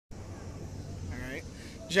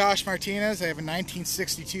Josh Martinez. I have a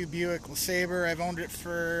 1962 Buick LeSabre. I've owned it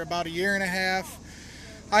for about a year and a half.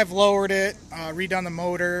 I've lowered it, redone the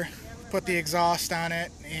motor, put the exhaust on it,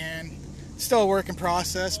 and still a work in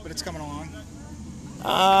process, but it's coming along.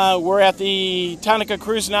 We're at the Tonnica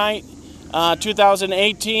Cruise Night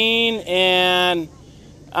 2018, and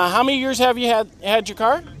how many years have you had your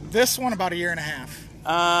car? This one about a year and a half.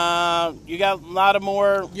 You got a lot of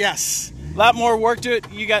more. Yes. A lot more work to it.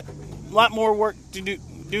 You got a lot more work to do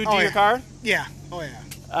to your car. Yeah. Oh yeah.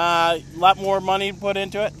 A lot more money put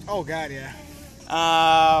into it. Oh God, yeah.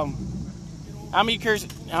 How many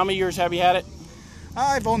years have you had it?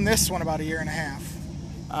 I've owned this one about a year and a half.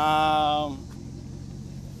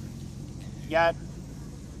 You got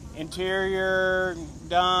interior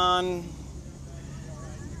done.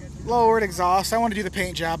 Lowered exhaust. I want to do the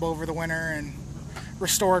paint job over the winter and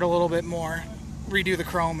restore it a little bit more. Redo the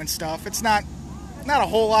chrome and stuff. It's not a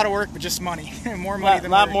whole lot of work, but just money. More money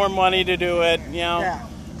than work. More money to do it, you know. Yeah,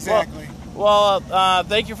 exactly. Well,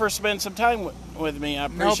 thank you for spending some time with me. I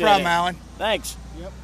appreciate it. No problem, Alan. Thanks. Yep.